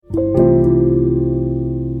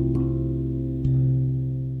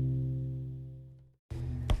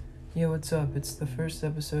what's up? It's the first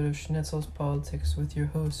episode of Schnitzel's Politics with your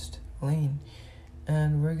host, Lane.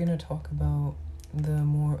 And we're gonna talk about the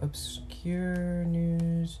more obscure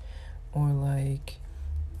news, or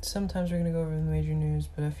sometimes we're gonna go over the major news,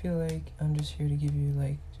 but I feel like I'm just here to give you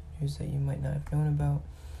news that you might not have known about.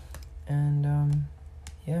 And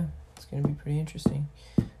yeah, it's gonna be pretty interesting.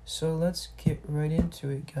 So let's get right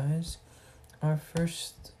into it, guys. Our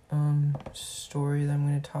first story that I'm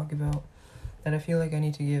going to talk about, that I feel like I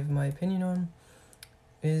need to give my opinion on,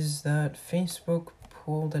 is that Facebook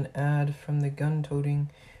pulled an ad from the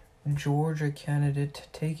gun-toting Georgia candidate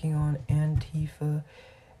taking on Antifa.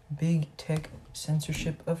 Big tech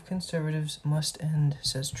censorship of conservatives must end,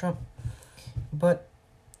 says Trump. But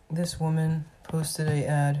this woman posted an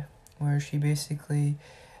ad where she basically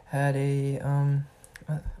had a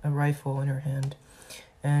rifle in her hand,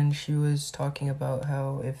 and she was talking about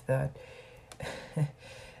how if that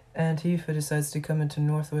Antifa decides to come into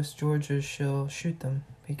Northwest Georgia, she'll shoot them,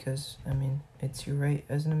 because, it's your right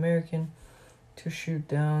as an American to shoot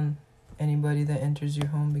down anybody that enters your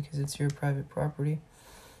home because it's your private property.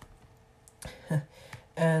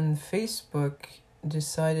 And Facebook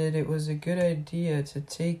decided it was a good idea to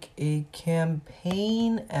take a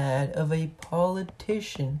campaign ad of a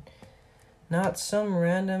politician, not some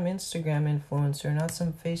random Instagram influencer, not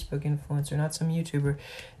some Facebook influencer, not some YouTuber.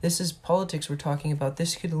 This is politics we're talking about.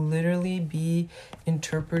 This could literally be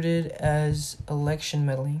interpreted as election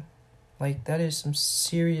meddling. That is some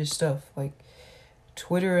serious stuff.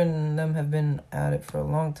 Twitter and them have been at it for a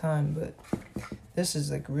long time, but this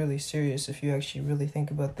is really serious if you actually really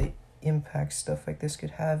think about the impact stuff like this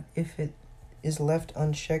could have if it is left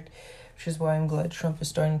unchecked, which is why I'm glad Trump is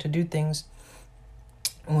starting to do things.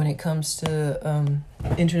 When it comes to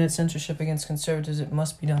internet censorship against conservatives, it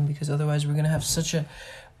must be done, because otherwise we're going to have such a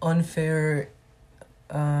unfair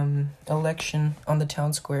election on the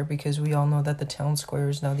town square, because we all know that the town square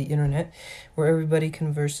is now the internet where everybody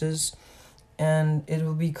converses, and it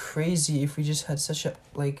will be crazy if we just had such a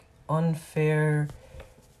unfair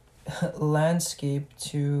landscape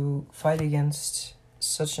to fight against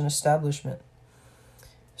such an establishment.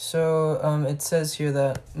 So it says here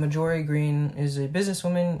that Marjorie Greene is a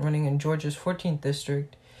businesswoman running in Georgia's 14th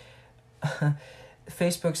district.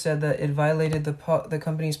 Facebook said that it violated the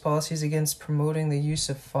company's policies against promoting the use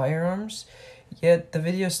of firearms, yet the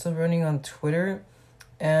video is still running on Twitter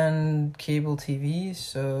and cable TV,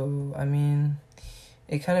 so,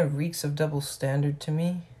 it kind of reeks of double standard to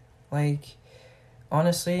me.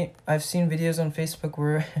 Honestly, I've seen videos on Facebook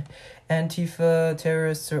where Antifa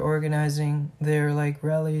terrorists are organizing their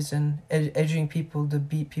rallies and edging people to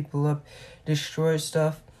beat people up, destroy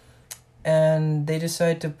stuff, and they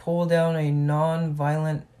decide to pull down a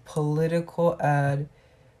non-violent political ad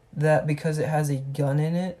that because it has a gun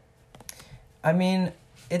in it.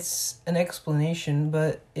 It's an explanation,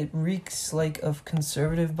 but it reeks of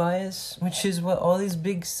conservative bias, which is what all these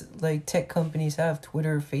big tech companies have: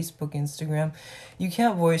 Twitter, Facebook, Instagram. You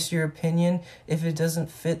can't voice your opinion if it doesn't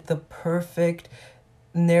fit the perfect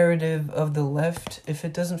narrative of the left, if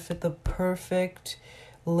it doesn't fit the perfect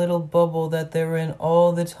little bubble that they're in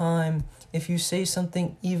all the time. If you say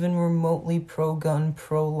something even remotely pro-gun,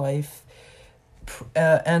 pro-life,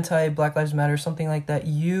 anti-Black Lives Matter, something like that,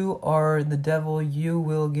 you are the devil. You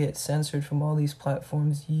will get censored from all these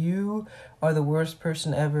platforms. You are the worst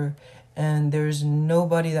person ever, and there's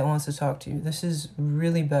nobody that wants to talk to you. This is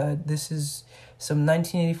really bad. This is some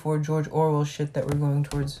 1984 George Orwell shit that we're going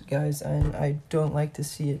towards, guys, and I don't like to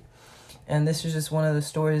see it. And this is just one of the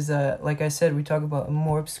stories that, like I said, we talk about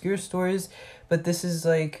more obscure stories, but this is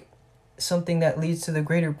something that leads to the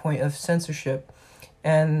greater point of censorship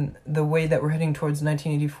and the way that we're heading towards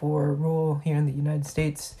 1984 rule here in the United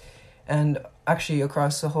States, and actually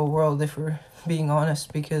across the whole world, if we're being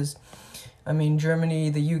honest, because, Germany,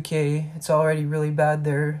 the UK, it's already really bad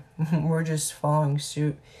there. We're just following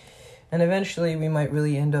suit. And eventually we might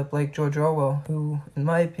really end up like George Orwell, who, in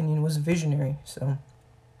my opinion, was a visionary. So,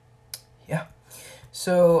 yeah.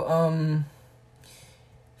 So,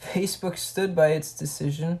 Facebook stood by its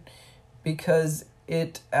decision because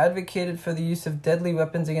it advocated for the use of deadly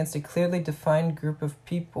weapons against a clearly defined group of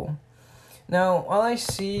people. Now, while I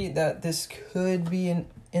see that this could be an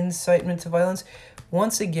incitement to violence,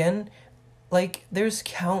 once again, there's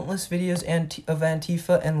countless videos of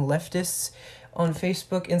Antifa and leftists on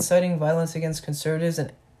Facebook inciting violence against conservatives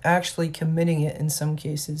and actually committing it in some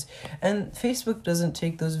cases. And Facebook doesn't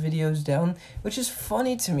take those videos down, which is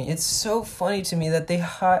funny to me. It's so funny to me that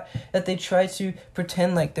they try to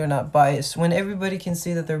pretend like they're not biased when everybody can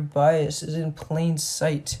see that their bias is in plain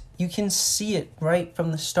sight. You can see it right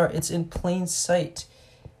from the start. It's in plain sight.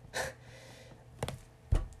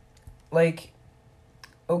 like,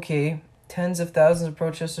 okay, tens of thousands of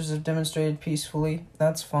protesters have demonstrated peacefully.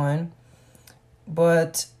 That's fine.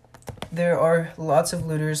 But there are lots of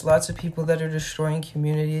looters, lots of people that are destroying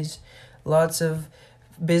communities, lots of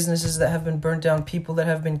businesses that have been burnt down, people that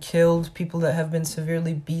have been killed, people that have been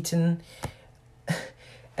severely beaten.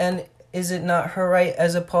 And is it not her right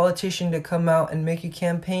as a politician to come out and make a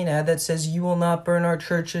campaign ad that says you will not burn our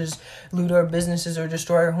churches, loot our businesses, or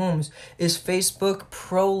destroy our homes? Is Facebook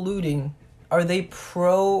pro-looting? Are they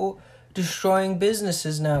pro-destroying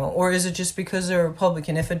businesses now? Or is it just because they're a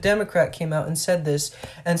Republican? If a Democrat came out and said this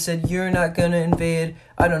and said, you're not going to invade,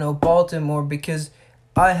 I don't know, Baltimore because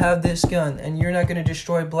I have this gun and you're not going to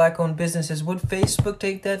destroy black-owned businesses, would Facebook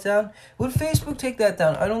take that down? Would Facebook take that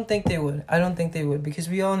down? I don't think they would. I don't think they would, because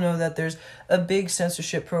we all know that there's a big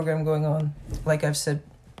censorship program going on, like I've said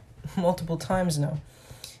multiple times now.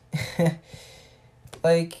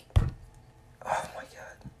 Like, oh my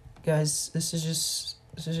god. Guys, this is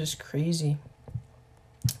just crazy.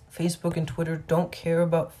 Facebook and Twitter don't care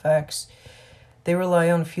about facts. They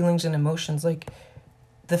rely on feelings and emotions. Like,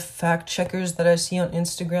 the fact checkers that I see on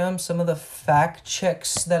Instagram, some of the fact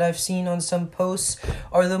checks that I've seen on some posts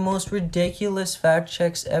are the most ridiculous fact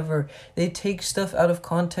checks ever. They take stuff out of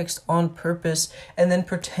context on purpose and then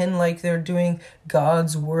pretend like they're doing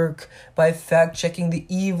God's work by fact checking the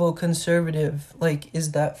evil conservative. Like,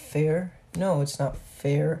 is that fair? No, it's not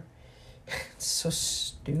fair. It's so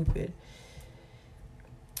stupid.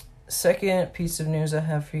 Second piece of news I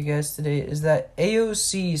have for you guys today is that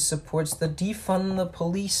AOC supports the defund the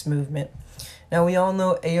police movement. Now, we all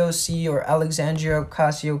know AOC, or Alexandria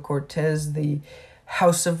Ocasio-Cortez, the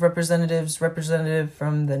House of Representatives representative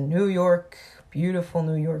from the beautiful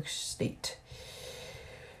New York State.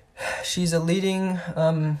 She's a leading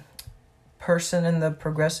person in the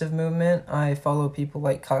progressive movement. I follow people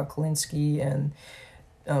like Kyle Kulinski and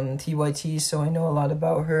TYT, so I know a lot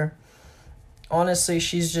about her. Honestly,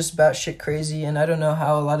 she's just batshit crazy, and I don't know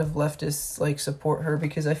how a lot of leftists support her,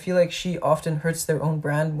 because I feel like she often hurts their own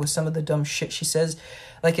brand with some of the dumb shit she says.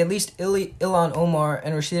 Like, at least Ilhan Omar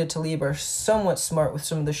and Rashida Tlaib are somewhat smart with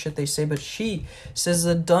some of the shit they say, but she says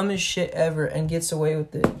the dumbest shit ever and gets away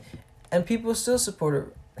with it, and people still support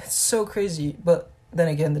her. It's so crazy. But then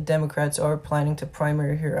again, the Democrats are planning to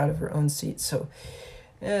primary her out of her own seat, so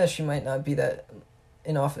yeah, she might not be that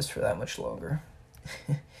in office for that much longer.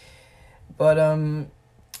 But,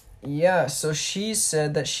 yeah, so she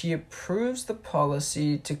said that she approves the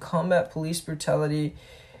policy to combat police brutality,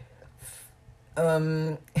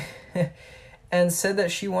 and said that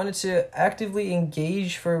she wanted to actively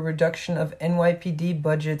engage for a reduction of NYPD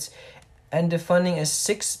budgets and defunding a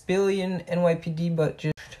 $6 billion NYPD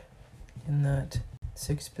budget in that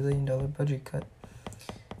 $6 billion budget cut,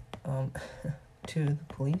 to the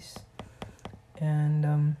police.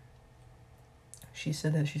 And, she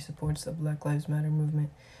said that she supports the Black Lives Matter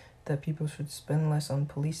movement, that people should spend less on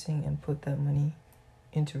policing and put that money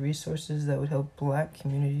into resources that would help black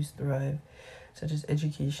communities thrive, such as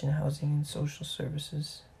education, housing, and social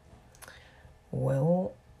services.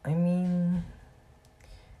 Well, I mean,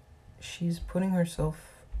 she's putting herself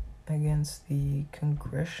against the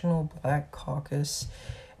Congressional Black Caucus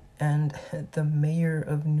and the mayor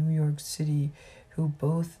of New York City, who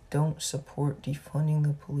both don't support defunding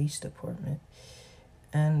the police department.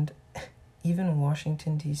 And even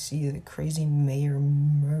Washington, D.C., the crazy mayor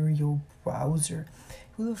Muriel Bowser.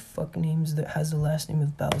 Who the fuck has the last name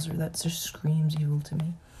of Bowser? That just screams evil to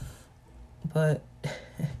me. But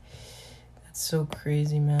that's so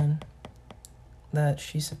crazy, man, that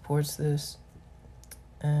she supports this.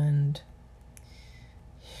 And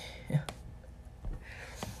yeah,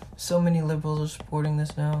 so many liberals are supporting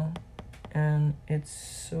this now. And it's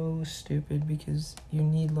so stupid, because you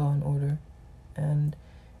need law and order. And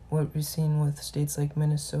what we've seen with states like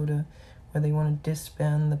Minnesota, where they want to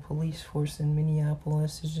disband the police force in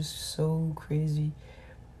Minneapolis, is just so crazy.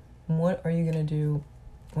 What are you going to do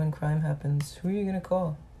when crime happens? Who are you going to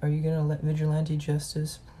call? Are you going to let vigilante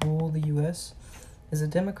justice rule the U.S.? Is the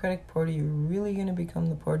Democratic Party really going to become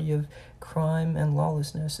the party of crime and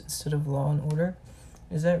lawlessness instead of law and order?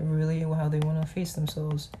 Is that really how they want to face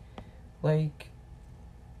themselves? Like,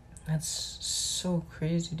 that's so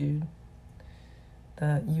crazy, dude.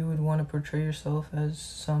 That you would want to portray yourself as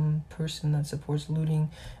some person that supports looting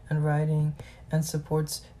and rioting and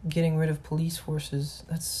supports getting rid of police forces.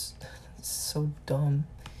 That's so dumb.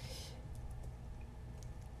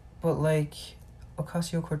 But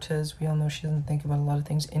Ocasio-Cortez, we all know she doesn't think about a lot of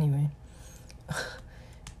things anyway.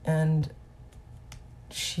 And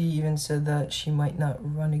she even said that she might not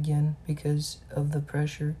run again because of the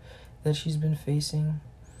pressure that she's been facing.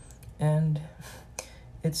 And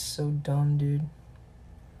It's so dumb, dude.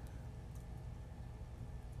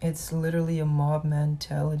 It's literally a mob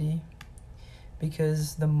mentality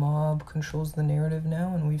because the mob controls the narrative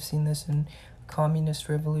now, and we've seen this in communist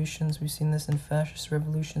revolutions, we've seen this in fascist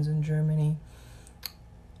revolutions in Germany.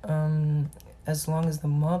 As long as the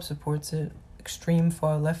mob supports it, extreme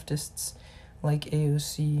far leftists like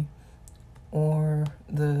AOC or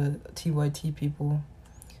the TYT people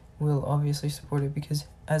will obviously support it because,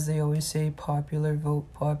 as they always say, popular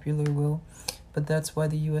vote, popular will. But that's why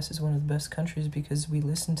the US is one of the best countries, because we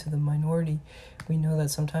listen to the minority. We know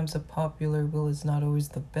that sometimes the popular will is not always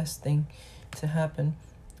the best thing to happen.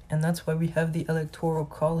 And that's why we have the Electoral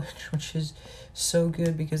College, which is so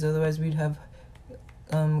good, because otherwise we'd have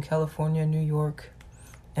California, New York,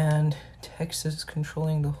 and Texas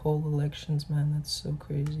controlling the whole elections, man. That's so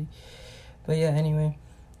crazy. But yeah, anyway,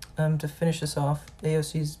 to finish this off,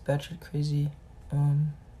 AOC's batshit crazy.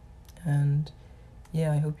 And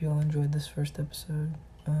yeah, I hope you all enjoyed this first episode.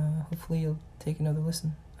 Hopefully you'll take another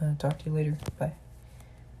listen. Talk to you later. Bye.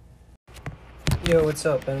 Yo, what's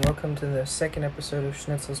up, and welcome to the second episode of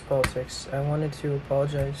Schnitzel's Politics. I wanted to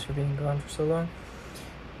apologize for being gone for so long,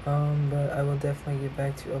 but I will definitely get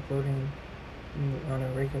back to uploading on a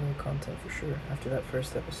regular content for sure after that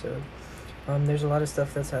first episode. There's a lot of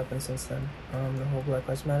stuff that's happened since then. The whole Black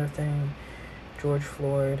Lives Matter thing, George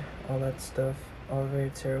Floyd, all that stuff, all very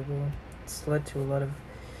terrible. It's led to a lot of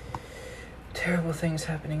terrible things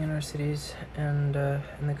happening in our cities and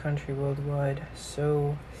in the country worldwide.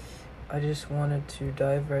 So I just wanted to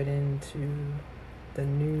dive right into the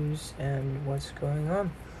news and what's going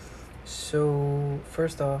on. So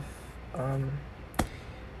first off,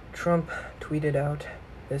 Trump tweeted out,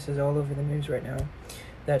 this is all over the news right now,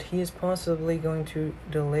 that he is possibly going to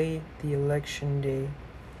delay the election day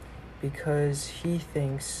because he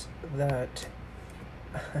thinks that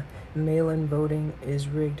mail-in voting is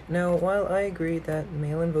rigged. Now, while I agree that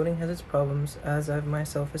mail-in voting has its problems, as I've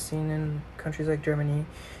myself has seen in countries like Germany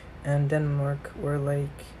and Denmark, where like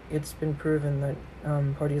it's been proven that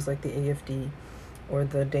parties like the AFD or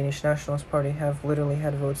the Danish Nationalist Party have literally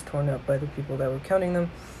had votes torn up by the people that were counting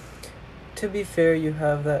them. To be fair, you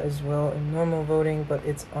have that as well in normal voting, but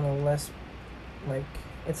it's on a less,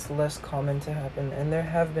 it's less common to happen. And there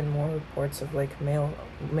have been more reports of like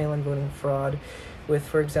mail-in voting fraud, with,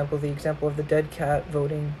 for example, the example of the dead cat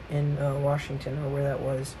voting in Washington, or where that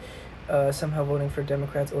was, somehow voting for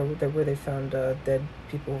Democrats, or where they found dead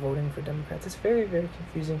people voting for Democrats. It's very, very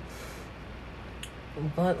confusing.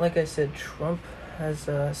 But like I said, Trump has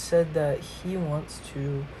said that he wants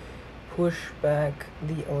to push back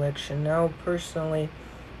the election. Now, personally,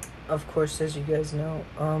 of course, as you guys know,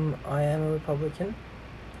 I am a Republican,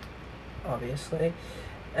 obviously,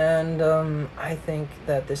 and I think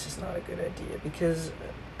that this is not a good idea, because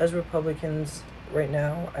as Republicans right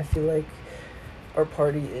now, I feel like our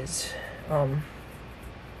party is we're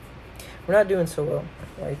not doing so well.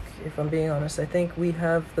 Like, if I'm being honest, I think we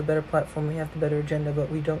have the better platform, we have the better agenda,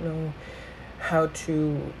 but we don't know how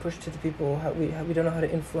to push to the people, we don't know how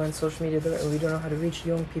to influence social media, we don't know how to reach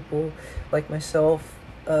young people like myself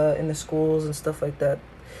in the schools and stuff like that.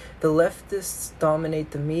 The leftists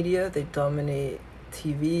dominate the media, they dominate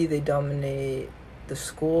TV, they dominate the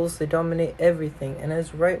schools, they dominate everything. And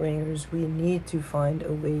as right-wingers, we need to find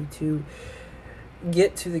a way to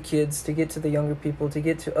get to the kids, to get to the younger people, to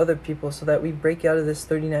get to other people, so that we break out of this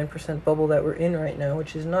 39% bubble that we're in right now,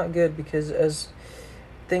 which is not good, because as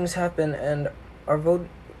things happen and our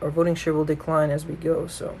voting share will decline as we go.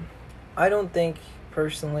 So I don't think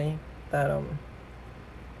personally that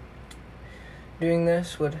doing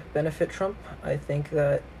this would benefit Trump. I think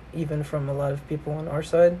that even from a lot of people on our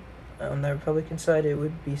side, on the Republican side, it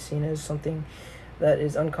would be seen as something that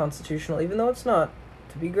is unconstitutional, even though it's not.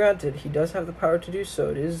 To be granted, he does have the power to do so.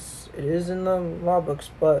 It is in the law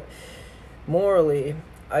books, but morally,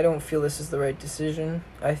 I don't feel this is the right decision.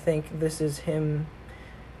 I think this is him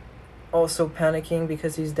also panicking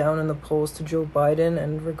because he's down in the polls to Joe Biden,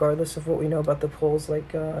 and regardless of what we know about the polls,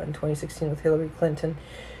 like in 2016 with Hillary Clinton,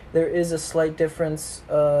 there is a slight difference,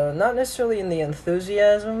 not necessarily in the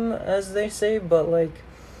enthusiasm, as they say, but like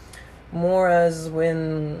more as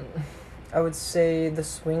when I would say the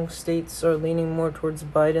swing states are leaning more towards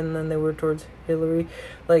Biden than they were towards Hillary.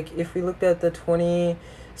 Like, if we looked at the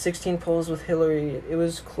 2016 polls with Hillary, it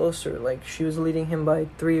was closer. Like, she was leading him by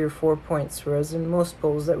 3 or 4 points, whereas in most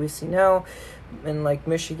polls that we see now, in like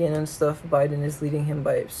Michigan and stuff, Biden is leading him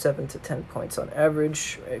by 7 to 10 points on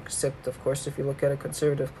average, except, of course, if you look at a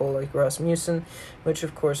conservative poll like Rasmussen, which,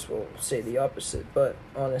 of course, will say the opposite. But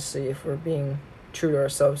honestly, if we're being true to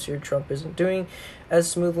ourselves here, Trump isn't doing as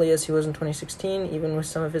smoothly as he was in 2016, even with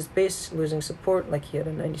some of his base losing support. Like, he had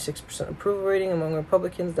a 96% approval rating among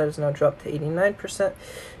Republicans. That has now dropped to 89%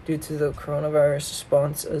 due to the coronavirus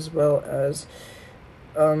response, as well as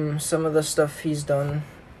some of the stuff he's done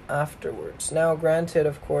afterwards. Now, granted,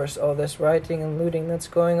 of course, all this rioting and looting that's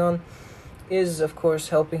going on is, of course,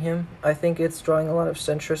 helping him. I think it's drawing a lot of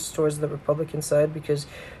centrists towards the Republican side, because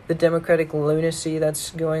the Democratic lunacy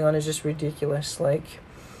that's going on is just ridiculous. Like,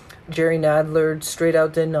 Jerry Nadler straight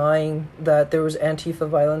out denying that there was Antifa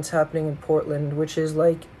violence happening in Portland, which is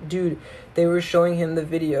like, dude, they were showing him the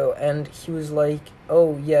video and he was like,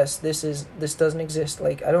 oh yes, this doesn't exist.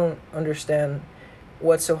 Like, I don't understand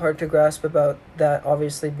what's so hard to grasp about that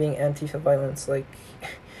obviously being Antifa violence. Like,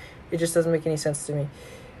 it just doesn't make any sense to me.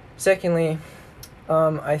 Secondly,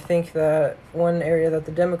 I think that one area that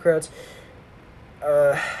the Democrats,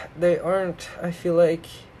 they aren't, I feel like,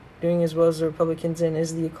 doing as well as the Republicans in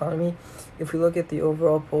is the economy. If we look at the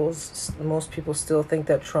overall polls, most people still think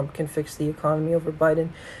that Trump can fix the economy over Biden.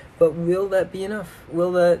 But will that be enough?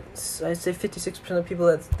 Will that, I'd say 56% of people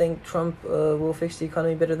that think Trump will fix the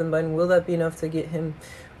economy better than Biden, will that be enough to get him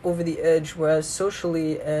over the edge? Whereas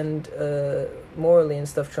socially and morally and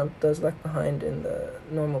stuff, Trump does lag behind in the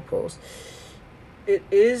normal polls. It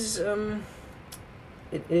is a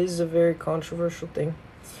very controversial thing.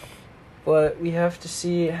 But we have to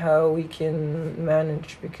see how we can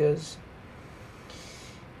manage, because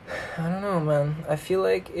I don't know, man. I feel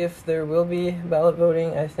like if there will be ballot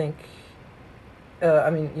voting, I think,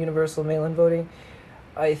 universal mail-in voting,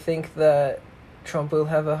 I think that Trump will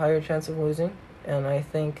have a higher chance of losing, and I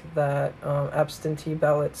think that absentee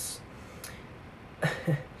ballots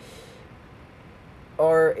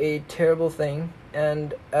are a terrible thing.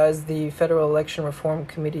 And as the Federal Election Reform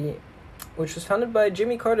Committee, which was founded by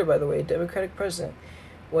Jimmy Carter, by the way, Democratic president,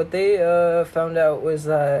 what they found out was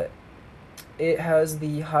that it has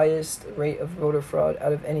the highest rate of voter fraud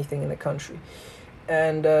out of anything in the country.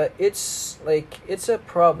 And it's a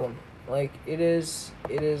problem. Like, it is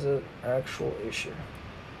an actual issue.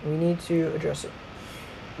 We need to address it.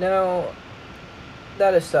 Now,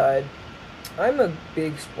 that aside, I'm a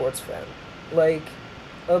big sports fan. Like,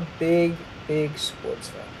 a big sports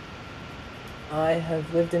fan. I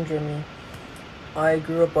have lived in Germany. I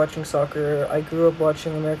grew up watching soccer. I grew up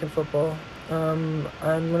watching American football.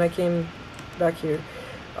 And when I came back here,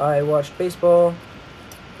 I watched baseball,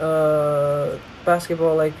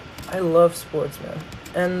 basketball. Like, I love sports, man.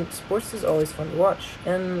 And sports is always fun to watch.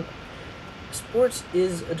 And sports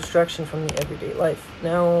is a distraction from the everyday life.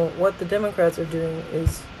 Now, what the Democrats are doing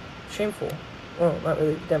is shameful. Well, not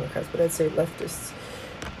really Democrats, but I'd say leftists.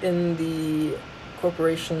 In the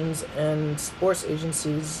corporations and sports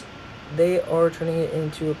agencies, they are turning it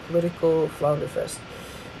into a political flounderfest.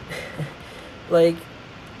 Like,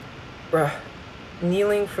 bruh,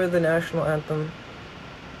 kneeling for the national anthem.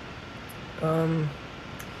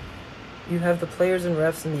 You have the players and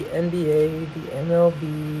refs in the NBA, the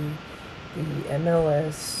MLB, the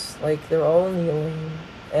MLS, like, they're all kneeling.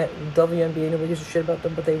 At WNBA, nobody gives a shit about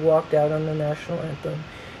them, but they walked out on the national anthem.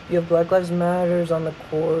 You have Black Lives Matters on the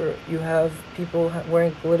court. You have people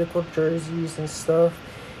wearing political jerseys and stuff.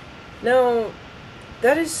 Now,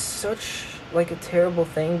 that is such, like, a terrible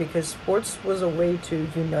thing, because sports was a way to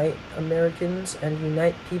unite Americans and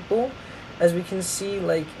unite people. As we can see,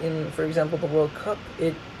 like, in, for example, the World Cup,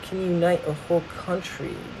 it can unite a whole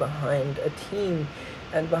country behind a team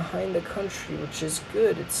and behind the country, which is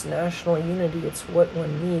good. It's national unity. It's what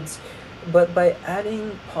one needs. But by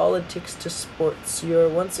adding politics to sports, you're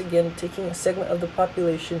once again taking a segment of the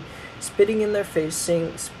population, spitting in their face,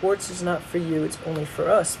 saying sports is not for you, it's only for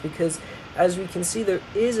us. Because as we can see, there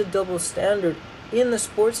is a double standard in the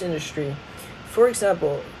sports industry. For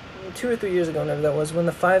example, 2 or 3 years ago, whenever that was, when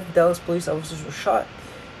the 5 Dallas police officers were shot,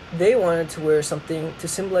 they wanted to wear something to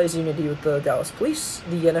symbolize unity with the Dallas police.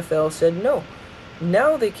 The NFL said no.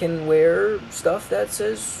 Now they can wear stuff that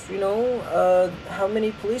says, how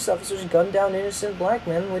many police officers gunned down innocent black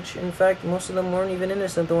men, which in fact most of them weren't even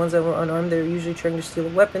innocent. The ones that were unarmed, they were usually trying to steal a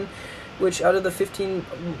weapon, which out of the 15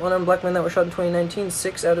 unarmed black men that were shot in 2019,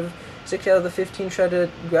 6 out of the 15 tried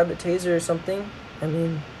to grab a taser or something. I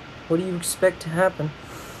mean, what do you expect to happen?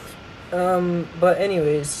 But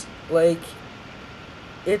anyways, like,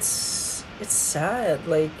 it's sad.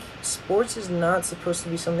 Like, sports is not supposed to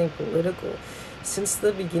be something political. Since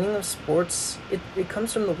the beginning of sports, it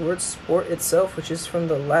comes from the word sport itself, which is from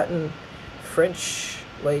the Latin, French,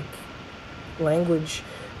 language,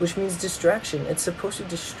 which means distraction. It's supposed to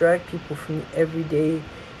distract people from the everyday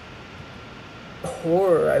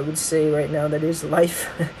horror, I would say, right now, that is life.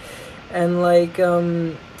 And,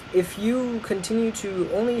 if you continue to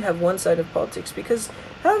only have one side of politics, because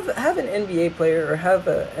have an NBA player or have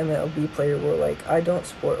a MLB player where like, I don't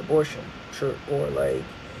support abortion, sure, or like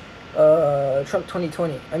Trump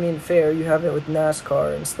 2020. I mean, fair, you have it with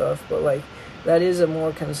NASCAR and stuff, but like, that is a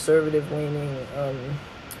more conservative leaning,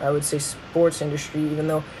 I would say, sports industry, even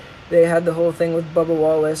though they had the whole thing with Bubba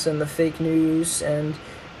Wallace and the fake news and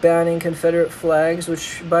banning Confederate flags,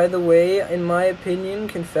 which, by the way, in my opinion,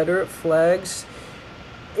 Confederate flags,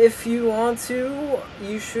 if you want to,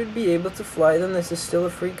 you should be able to fly them. This is still a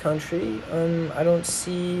free country. I don't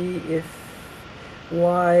see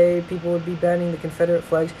why people would be banning the Confederate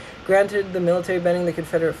flags. Granted, the military banning the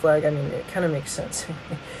Confederate flag, I mean, it kind of makes sense.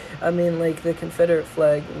 I mean, like, the Confederate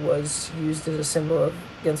flag was used as a symbol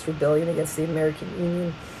against rebellion against the American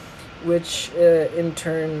Union, which in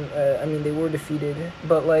turn, I mean, they were defeated.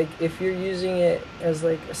 But like, if you're using it as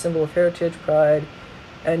like a symbol of heritage, pride,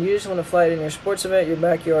 and you just want to fly it in your sports event, your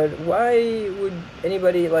backyard, why would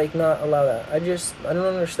anybody like not allow that? I don't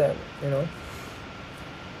understand, you know.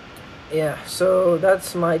 Yeah, so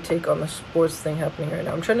that's my take on the sports thing happening right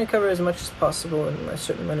now. I'm trying to cover as much as possible in a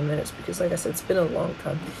certain amount of minutes because, like I said, it's been a long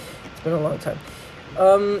time.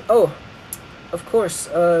 Of course,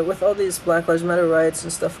 with all these Black Lives Matter riots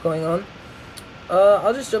and stuff going on,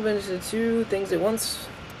 I'll just jump into two things at once,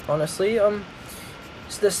 honestly.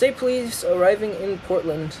 So the state police arriving in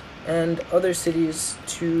Portland and other cities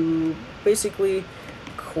to basically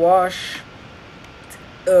quash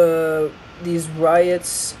these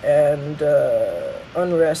riots and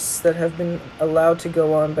unrests that have been allowed to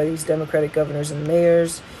go on by these Democratic governors and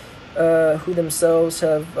mayors, who themselves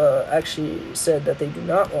have actually said that they do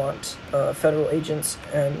not want federal agents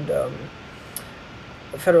and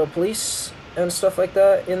federal police and stuff like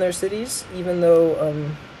that in their cities, even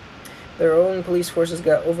though their own police forces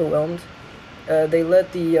got overwhelmed. They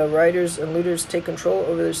let the rioters and looters take control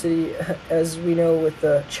over their city, as we know with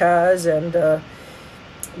Chaz and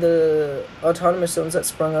the autonomous zones that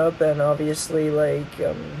sprung up, and obviously like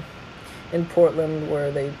in Portland, where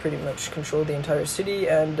they pretty much controlled the entire city,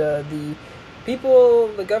 and the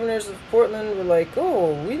governors of Portland were like,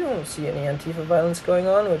 oh, we don't see any Antifa violence going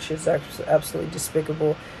on, which is actually absolutely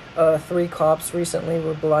despicable. 3 cops recently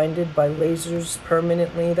were blinded by lasers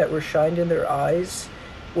permanently that were shined in their eyes,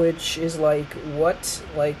 which is like, what?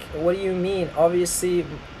 Like, what do you mean? Obviously,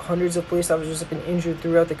 hundreds of police officers have been injured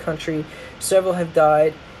throughout the country. Several have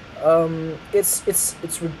died.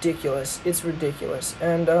 It's ridiculous. It's ridiculous.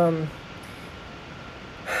 And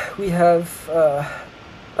we have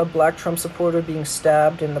a black Trump supporter being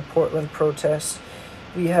stabbed in the Portland protest.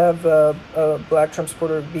 We have a black Trump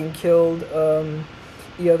supporter being killed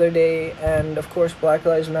the other day, and of course Black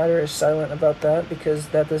Lives Matter is silent about that because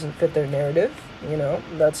that doesn't fit their narrative. You know,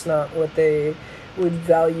 that's not what they would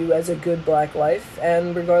value as a good black life.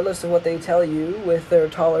 And regardless of what they tell you with their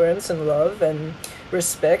tolerance and love and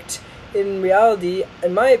respect, in reality,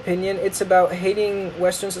 in my opinion, it's about hating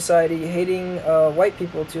Western society, hating white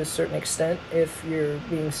people to a certain extent. If you're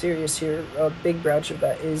being serious here, a big branch of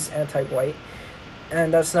that is anti-white,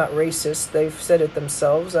 and that's not racist. They've said it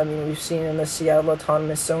themselves. I mean, we've seen in the Seattle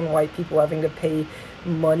Autonomous Zone white people having to pay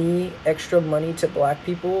extra money to black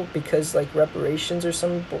people because like reparations or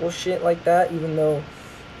some bullshit like that, even though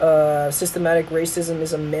systematic racism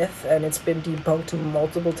is a myth and it's been debunked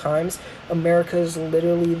multiple times. America is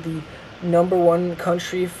literally the #1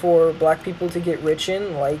 country for black people to get rich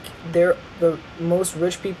in. Like, the most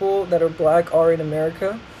rich people that are black are in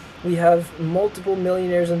America. We have multiple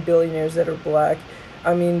millionaires and billionaires that are black.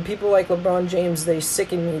 I mean, people like LeBron James, they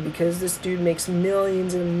sicken me because this dude makes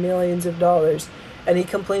millions and millions of dollars and he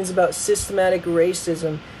complains about systematic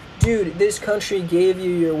racism. Dude, this country gave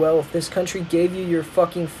you your wealth. This country gave you your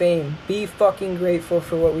fucking fame. Be fucking grateful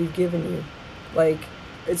for what we've given you. Like,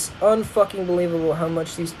 it's unfucking believable how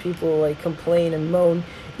much these people like complain and moan,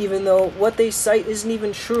 even though what they cite isn't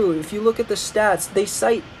even true. If you look at the stats, they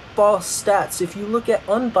cite false stats. If you look at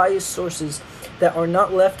unbiased sources that are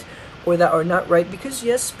not left or that are not right, because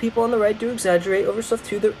yes, people on the right do exaggerate over stuff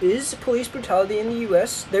too. There is police brutality in the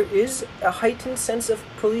US. There is a heightened sense of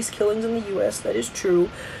police killings in the US. That is true.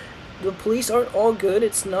 The police aren't all good.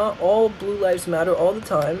 It's not all Blue Lives Matter all the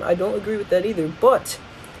time. I don't agree with that either. But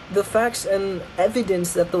the facts and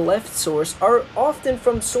evidence that the left source are often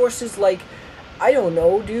from sources like, I don't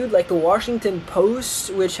know, dude, like the Washington Post,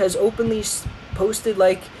 which has openly posted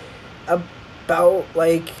like about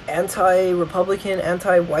like anti-Republican,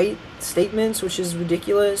 anti-white statements, which is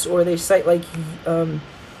ridiculous. Or they cite like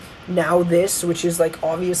Now This, which is like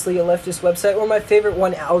obviously a leftist website. Or my favorite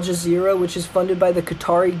one, Al Jazeera, which is funded by the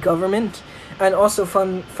Qatari government and also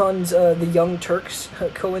funds the Young Turks,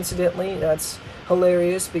 coincidentally. That's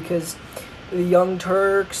hilarious because the Young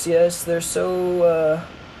Turks, yes, they're so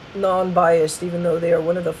non-biased, even though they are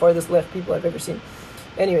one of the farthest left people I've ever seen.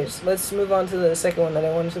 Anyways, let's move on to the second one that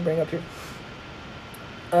I wanted to bring up here.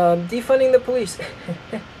 Defunding the police.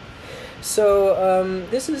 So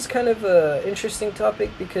this is kind of a interesting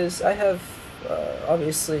topic because I have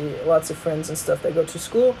obviously lots of friends and stuff that go to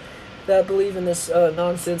school that believe in this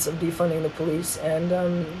nonsense of defunding the police, and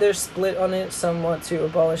they're split on it. Some want to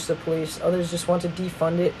abolish the police, others just want to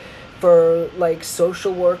defund it for like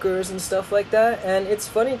social workers and stuff like that. And it's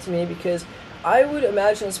funny to me because I would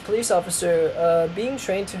imagine as a police officer being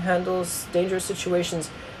trained to handle dangerous situations,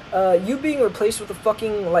 you being replaced with a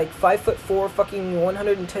fucking like 5'4" fucking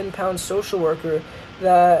 110-pound social worker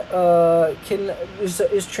that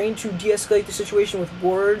is trained to de-escalate the situation with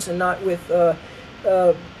words and not with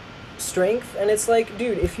strength. And it's like,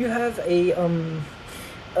 dude, if you have a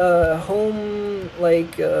home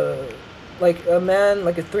like a man,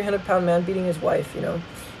 like a 300-pound man beating his wife, you know,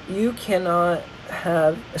 you cannot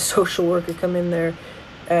have a social worker come in there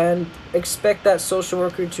and expect that social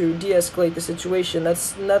worker to de-escalate the situation.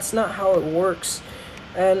 That's not how it works.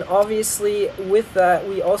 And obviously with that,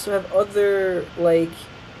 we also have other like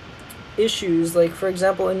issues, like for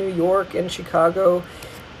example in New York and Chicago,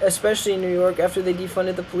 especially in New York, after they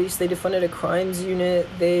defunded the police, they defunded a crimes unit.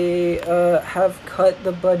 They have cut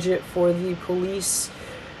the budget for the police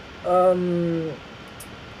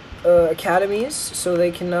academies, so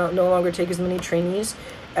they can no longer take as many trainees.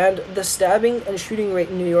 And the stabbing and shooting rate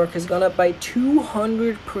in New York has gone up by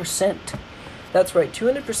 200%. That's right,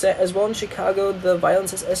 200%. As well in Chicago, the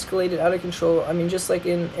violence has escalated out of control. I mean, just like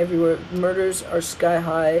in everywhere, murders are sky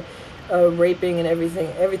high, raping and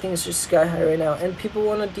everything is just sky high right now. And people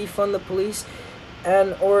want to defund the police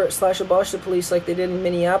and or / abolish the police like they did in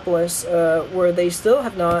Minneapolis, where they still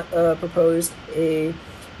have not proposed a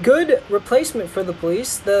good replacement for the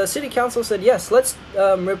police. The city council said, yes, let's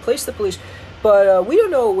replace the police, but we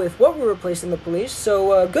don't know with what we're replacing the police,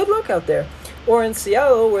 so good luck out there. Or in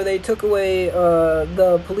Seattle, where they took away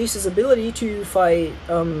the police's ability to fight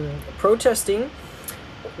protesting.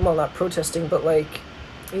 Well, not protesting, but like,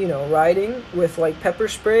 you know, rioting with like pepper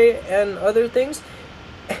spray and other things.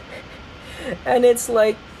 And it's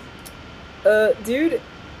like, dude,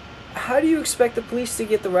 how do you expect the police to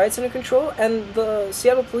get the riots under control? And the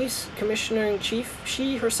Seattle Police Commissioner in Chief,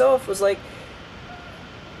 she herself was like,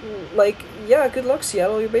 yeah, good luck,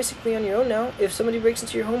 Seattle. You're basically on your own now. If somebody breaks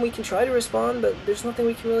into your home, we can try to respond, but there's nothing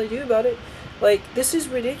we can really do about it. Like, this is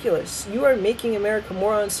ridiculous. You are making America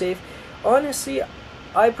more unsafe. Honestly,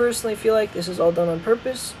 I personally feel like this is all done on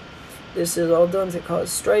purpose. This is all done to cause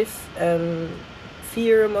strife and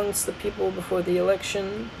fear amongst the people before the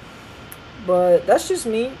election. But that's just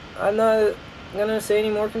me. I'm not gonna say any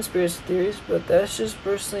more conspiracy theories, but that's just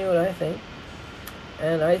personally what I think.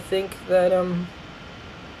 And I think that,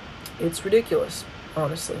 it's ridiculous,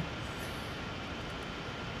 honestly.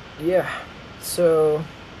 Yeah, so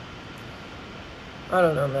I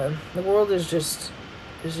don't know, man. The world is just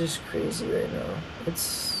crazy right now.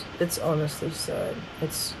 It's honestly sad.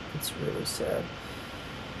 It's really sad.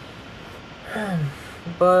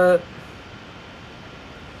 But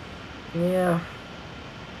yeah,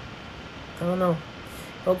 I don't know.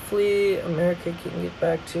 Hopefully America can get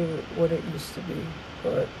back to what it used to be,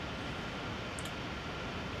 but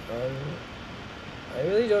I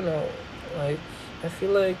really don't know. Like, I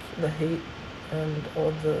feel like the hate and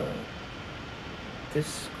all the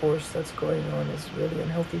discourse that's going on is really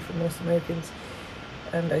unhealthy for most Americans,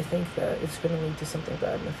 and I think that it's going to lead to something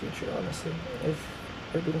bad in the future, honestly. If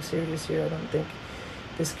we're being serious here, I don't think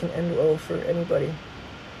this can end well for anybody.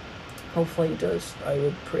 Hopefully it does. I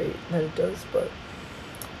would pray that it does, but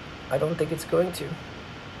I don't think it's going to.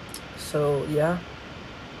 So, yeah.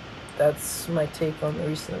 That's my take on the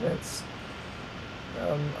recent events.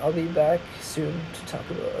 I'll be back soon to talk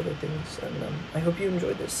about other things, and I hope you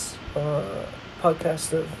enjoyed this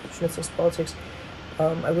podcast of Schnitzel's Politics.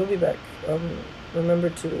 I will be back. Remember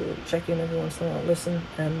to check in every once in a while, listen,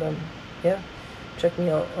 and yeah, check me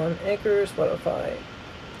out on Anchor, Spotify,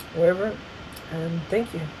 wherever, and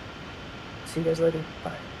thank you. See you guys later.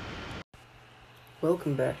 Bye.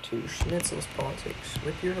 Welcome back to Schnitzel's Politics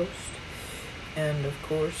with your host, and of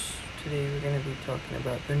course, today we're going to be talking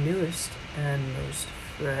about the newest and most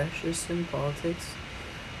freshest in politics.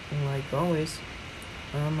 And like always,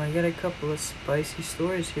 I got a couple of spicy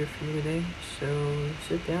stories here for you today. So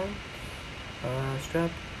sit down, strap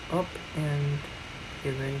up, and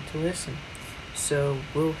get ready to listen. So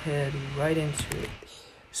we'll head right into it.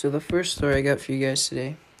 So the first story I got for you guys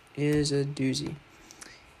today is a doozy.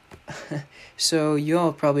 So you all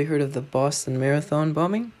have probably heard of the Boston Marathon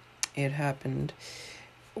bombing. It happened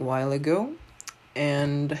a while ago,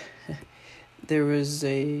 and there was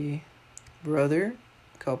a brother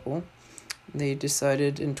couple. They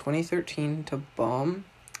decided in 2013 to bomb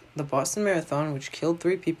the Boston Marathon, which killed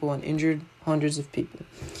 3 people and injured hundreds of people.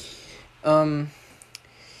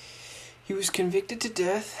 He was convicted to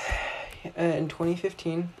death in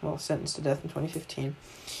 2015. Well, sentenced to death in 2015.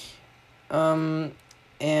 And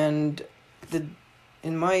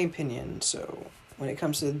in my opinion, so when it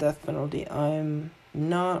comes to the death penalty, I'm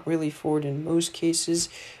not really for it in most cases,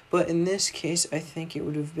 but in this case, I think it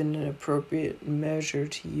would have been an appropriate measure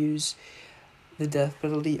to use the death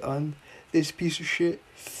penalty on this piece of shit.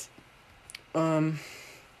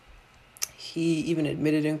 He even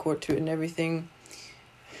admitted in court to it and everything.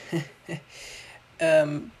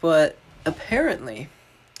 But apparently,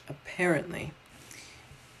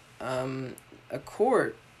 a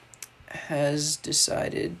court has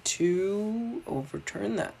decided to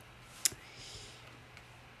overturn that.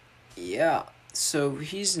 Yeah, so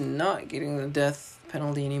he's not getting the death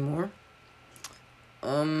penalty anymore.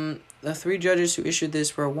 The 3 judges who issued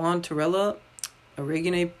this were Juan Torella, a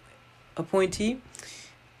Reagan appointee,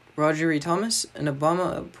 Roger E. Thomas, an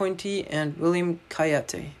Obama appointee, and William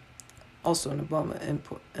Kayate, also an Obama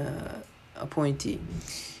appointee.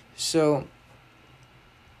 So,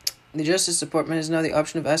 the Justice Department has now the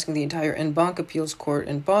option of asking the entire en banc appeals court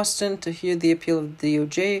in Boston to hear the appeal of the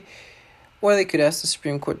DOJ, or they could ask the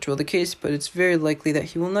Supreme Court to rule the case, but it's very likely that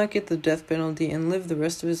he will not get the death penalty and live the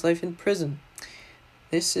rest of his life in prison.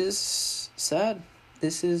 This is sad.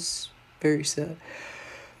 This is very sad.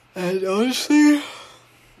 And honestly,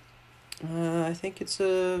 I think it's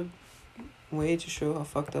a way to show how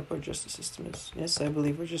fucked up our justice system is. Yes, I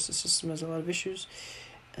believe our justice system has a lot of issues,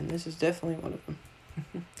 and this is definitely one of them.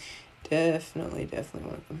 Definitely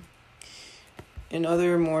one of them. In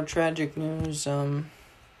other more tragic news,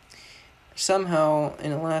 somehow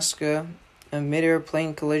in Alaska, a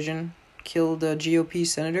mid-airplane collision killed a GOP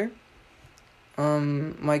senator.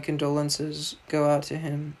 My condolences go out to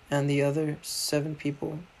him and the other 6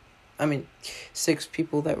 people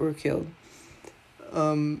that were killed.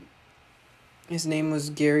 His name was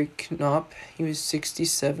Gary Knopp. He was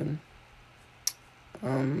 67.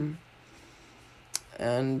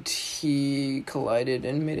 And he collided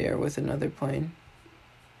in midair with another plane.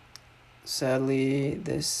 Sadly,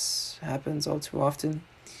 this happens all too often.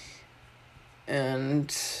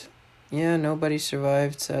 And yeah, nobody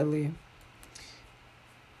survived, sadly.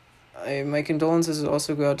 My condolences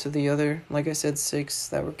also go out to the other, like I said, 6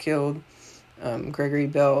 that were killed. Gregory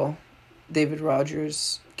Bell, David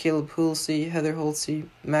Rogers, Caleb Hulsey, Heather Hulsey,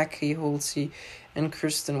 Mackie Hulsey, and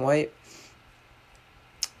Kristen White.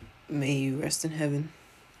 May you rest in heaven.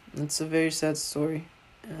 It's a very sad story.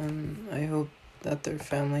 I hope that their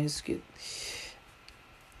families get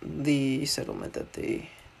the settlement that they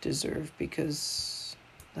deserve, because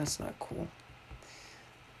that's not cool.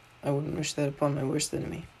 I wouldn't wish that upon my worst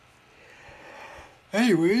enemy.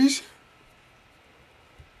 Anyways,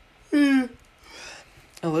 a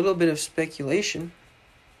little bit of speculation.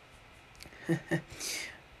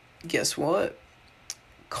 Guess what?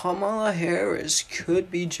 Kamala Harris could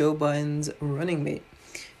be Joe Biden's running mate.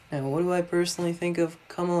 Now, what do I personally think of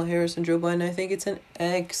Kamala Harris and Joe Biden? I think it's an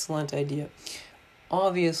excellent idea.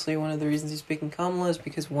 Obviously, one of the reasons he's picking Kamala is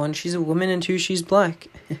because 1, she's a woman, and 2, she's black.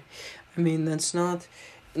 I mean, that's not,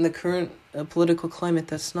 in the current political climate,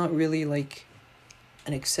 that's not really, like,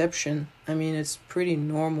 an exception. I mean, it's pretty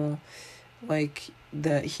normal, like,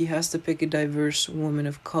 that he has to pick a diverse woman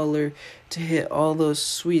of color to hit all those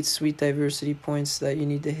sweet diversity points that you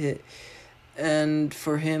need to hit. And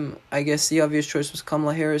for him, I guess the obvious choice was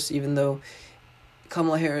Kamala Harris, even though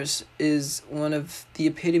Kamala Harris is one of the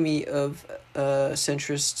epitome of a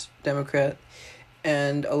centrist Democrat,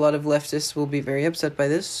 and a lot of leftists will be very upset by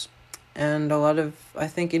this, and a lot of, I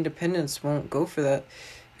think, independents won't go for that,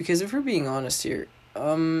 because if we're being honest here,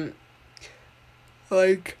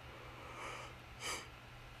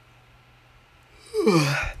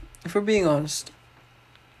 if we're being honest,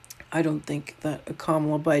 I don't think that a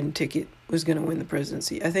Kamala Biden ticket was going to win the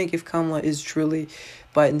presidency. I think if Kamala is truly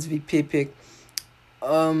Biden's VP pick,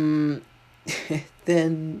 then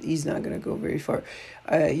he's not going to go very far.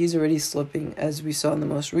 He's already slipping, as we saw in the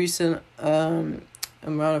most recent amount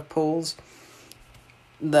of polls,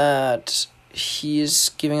 that he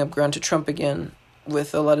is giving up ground to Trump again,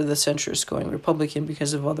 with a lot of the centrists going Republican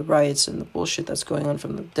because of all the riots and the bullshit that's going on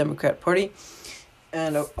from the Democrat Party.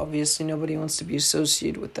 And obviously nobody wants to be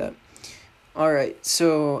associated with that. Alright,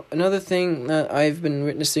 so another thing that I've been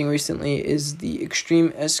witnessing recently is the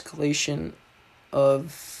extreme escalation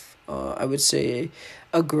of, I would say,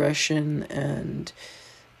 aggression and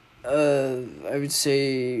I would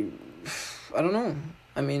say, I don't know.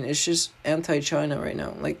 I mean, it's just anti-China right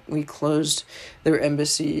now. Like, we closed their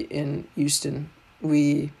embassy in Houston.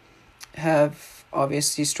 We have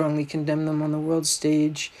obviously strongly condemned them on the world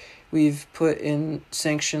stage. We've put in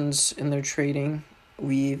sanctions in their trading.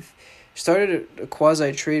 We've started a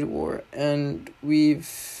quasi-trade war, and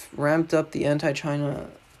we've ramped up the anti-China,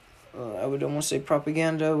 I would almost say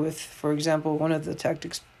propaganda with, for example, one of the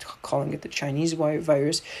tactics calling it the Chinese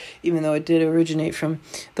virus, even though it did originate from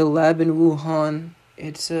the lab in Wuhan.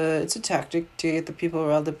 It's a tactic to get the people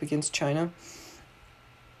riled up against China.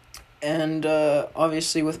 And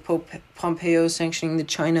obviously with Pompeo sanctioning the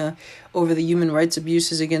China over the human rights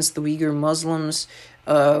abuses against the Uyghur Muslims,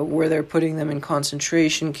 where they're putting them in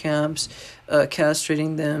concentration camps,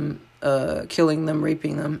 castrating them, killing them,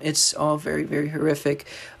 raping them. It's all very, very horrific.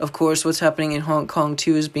 Of course, what's happening in Hong Kong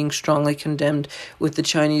too is being strongly condemned, with the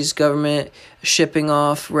Chinese government shipping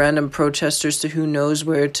off random protesters to who knows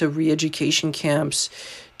where, to re-education camps,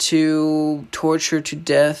 to torture to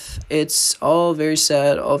death. It's all very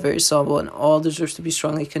sad, all very somber, and all deserves to be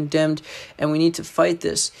strongly condemned, and we need to fight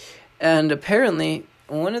this. And apparently,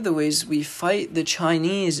 one of the ways we fight the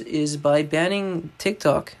Chinese is by banning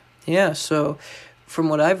TikTok. Yeah, so from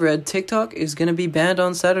what I've read, TikTok is going to be banned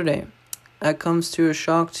on Saturday. That comes to a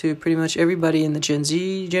shock to pretty much everybody in the Gen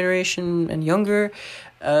Z generation and younger,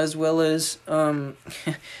 as well as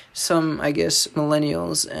some, I guess,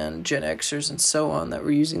 millennials and Gen Xers and so on that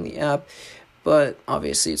were using the app. But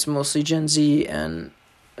obviously it's mostly Gen Z, and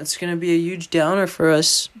it's going to be a huge downer for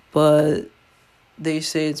us. But they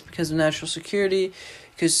say it's because of national security,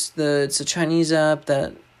 because it's a Chinese app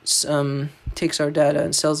that takes our data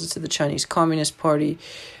and sells it to the Chinese Communist Party,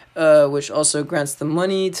 which also grants them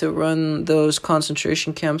money to run those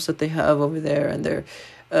concentration camps that they have over there, and their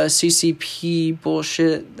CCP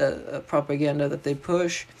bullshit, that propaganda that they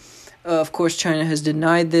push. Of course, China has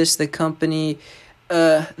denied this. The company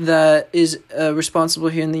that is responsible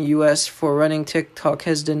here in the U.S. for running TikTok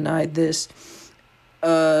has denied this.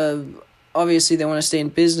 Obviously, they want to stay in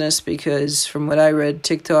business because, from what I read,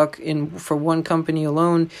 TikTok, for one company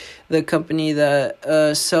alone, the company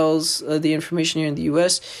that sells the information here in the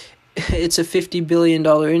U.S., it's a $50 billion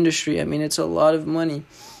industry. I mean, it's a lot of money.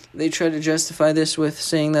 They try to justify this with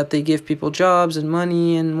saying that they give people jobs and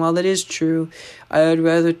money, and while that is true, I would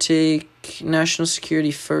rather take national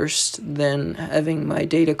security first than having my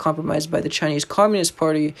data compromised by the Chinese Communist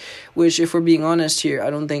Party, which, if we're being honest here, I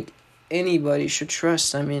don't think anybody should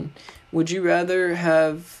trust. I mean, would you rather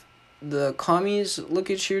have the commies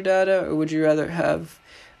look at your data, or would you rather have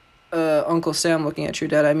Uncle Sam looking at your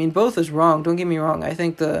data? I mean, both is wrong, don't get me wrong. I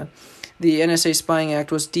think the NSA Spying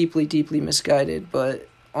Act was deeply, deeply misguided, but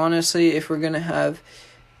honestly, if we're going to have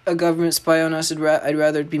a government spy on us, I'd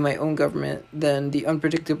rather it be my own government than the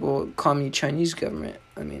unpredictable commie Chinese government.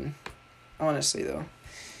 I mean, honestly, though.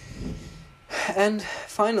 And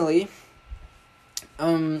finally,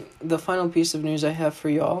 the final piece of news I have for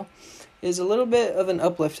y'all is a little bit of an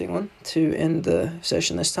uplifting one to end the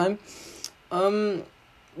session this time.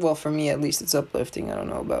 Well, for me at least, it's uplifting. I don't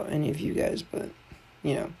know about any of you guys, but,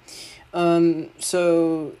 you know.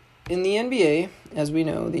 So in the NBA, as we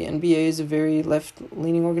know, the NBA is a very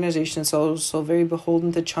left-leaning organization. It's also very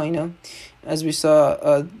beholden to China, as we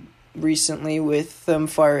saw recently with them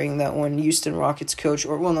firing that one Houston Rockets coach,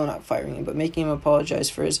 or, well, no, not firing him, but making him apologize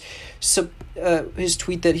for his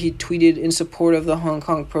tweet that he tweeted in support of the Hong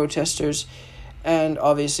Kong protesters. And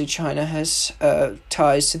obviously China has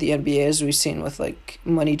ties to the NBA, as we've seen with, like,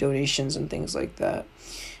 money donations and things like that.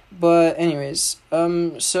 But anyways,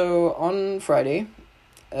 so on Friday,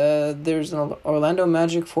 there's an Orlando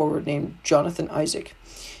Magic forward named Jonathan Isaac,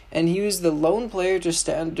 and he was the lone player to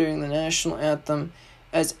stand during the national anthem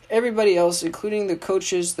as everybody else, including the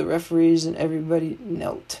coaches, the referees, and everybody,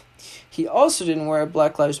 knelt. He also didn't wear a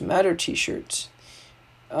Black Lives Matter t-shirt.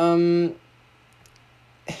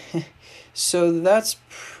 So that's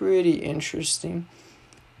pretty interesting.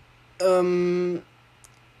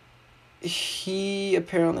 He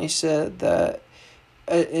apparently said that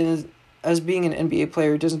as being an NBA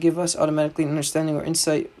player, it doesn't give us automatically an understanding or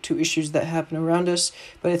insight to issues that happen around us.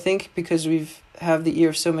 But I think because we have the ear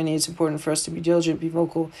of so many, it's important for us to be diligent, be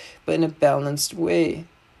vocal, but in a balanced way.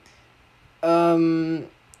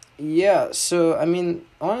 Yeah, so, I mean,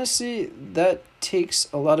 honestly, that takes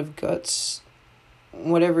a lot of guts.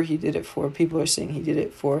 Whatever he did it for, people are saying he did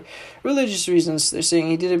it for religious reasons. They're saying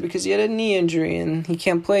he did it because he had a knee injury and he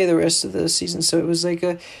can't play the rest of the season, so it was like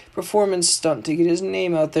a performance stunt to get his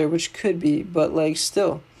name out there, which could be, but like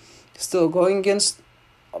still going against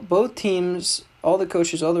both teams, all the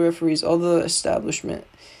coaches, all the referees, all the establishment,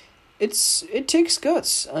 it takes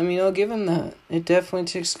guts. I mean, I'll give him that. It definitely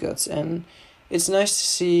takes guts, and it's nice to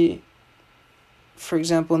see, for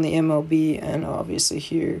example, in the MLB and obviously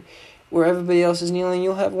here, where everybody else is kneeling,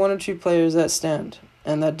 you'll have one or two players that stand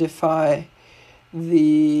and that defy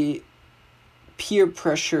the peer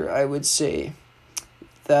pressure, I would say,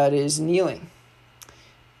 that is kneeling.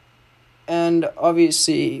 And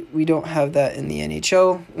obviously, we don't have that in the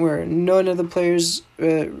NHL, where none of the players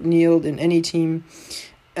kneeled in any team.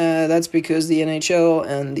 That's because the NHL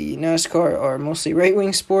and the NASCAR are mostly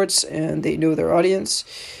right-wing sports, and they know their audience.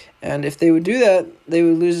 And if they would do that, they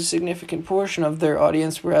would lose a significant portion of their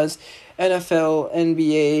audience, whereas NFL,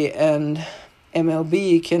 NBA, and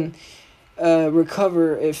MLB can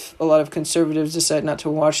recover if a lot of conservatives decide not to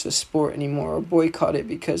watch the sport anymore or boycott it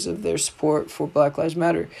because of their support for Black Lives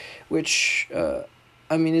Matter, which,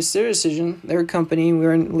 I mean, it's their decision, their company. We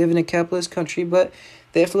live in a capitalist country, but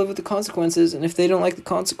they have to live with the consequences, and if they don't like the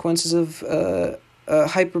consequences of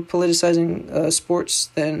hyper-politicizing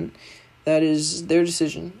sports, then that is their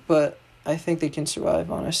decision. But I think they can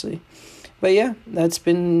survive, honestly. But yeah, that's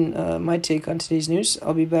been my take on today's news.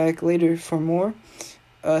 I'll be back later for more.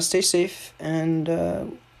 Stay safe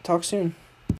and talk soon.